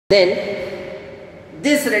then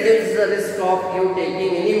this reduces the risk of you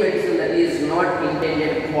taking any medicine that is not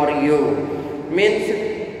intended for you. Means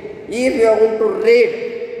if you are going to read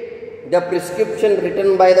the prescription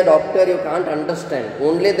written by the doctor, you can't understand.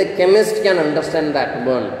 Only the chemist can understand that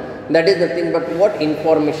one. That is the thing. But what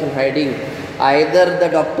information hiding? Either the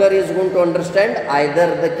doctor is going to understand,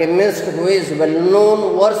 either the chemist who is well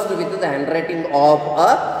known, versed with the handwriting of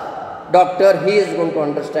a doctor, he is going to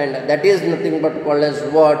understand. That is nothing but called as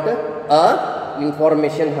what?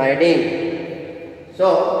 Information hiding.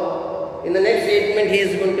 So in the next statement he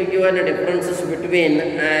is going to give the differences between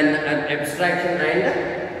an abstraction and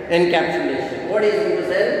encapsulation. What is going to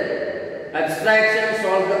say? Abstraction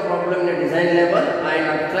solve the problem in a design level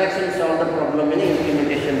and abstraction solve the problem in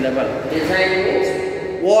implementation level. Design means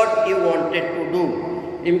what you wanted to do.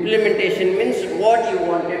 Implementation means what you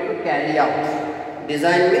wanted to carry out.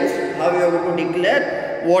 Design means how you are going to declare,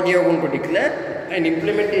 what you are going to declare, and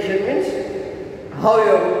implementation means how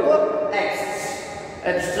you are going to access.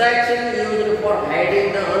 Abstraction used for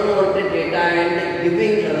hiding the unwanted data and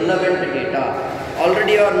giving relevant data.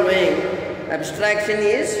 Already you are knowing abstraction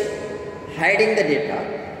is hiding the data,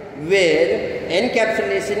 where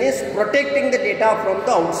encapsulation is protecting the data from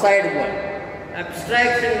the outside world.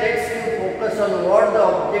 Abstraction lets you focus on what the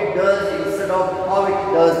object does instead of how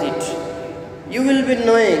it does it. You will be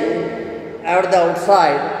knowing at the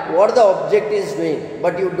outside what the object is doing,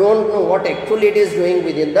 but you don't know what actually it is doing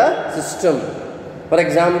within the system. For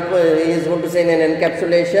example, he is going to say in an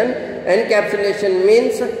encapsulation. Encapsulation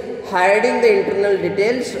means hiding the internal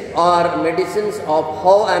details or medicines of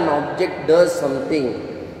how an object does something.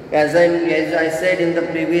 As I said in the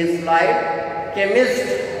previous slide, chemist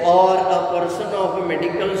or a person of a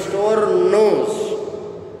medical store knows.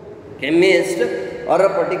 Chemist or a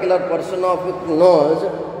particular person of it knows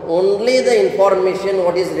only the information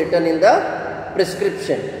what is written in the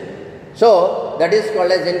prescription. So that is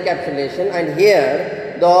called as encapsulation, and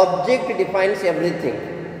here the object defines everything.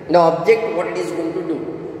 The object what it is going to do.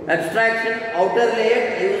 Abstraction, outer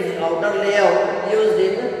layout used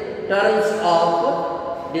in terms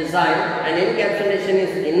of design, and encapsulation is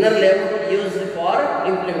inner layout used for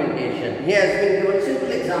implementation. Here has been given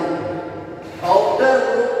simple example. Outer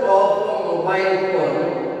look of a mobile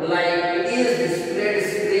phone, like it is displayed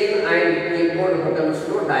screen and keyboard buttons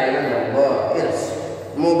to dial a number. Yes,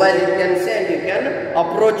 mobile you can say and you can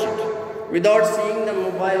approach it. Without seeing the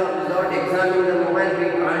mobile or without examining the mobile, we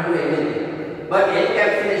can't do anything. But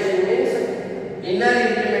encapsulation means inner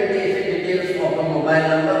implementation details of a mobile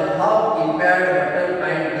number, how keypad, button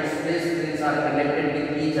and display screens are connected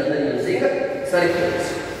with each other using circuits.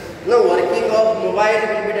 Now working of mobile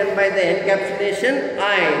will be done by the encapsulation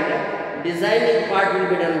and designing part will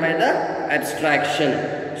be done by the abstraction.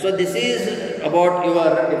 So this is about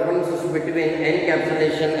your differences between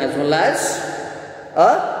encapsulation as well as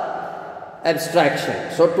abstraction.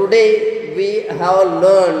 So today we have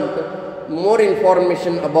learned more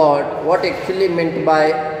information about what actually meant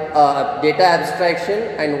by data abstraction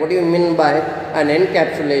and what do you mean by an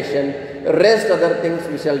encapsulation. Rest other things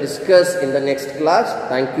we shall discuss in the next class.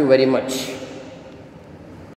 Thank you very much.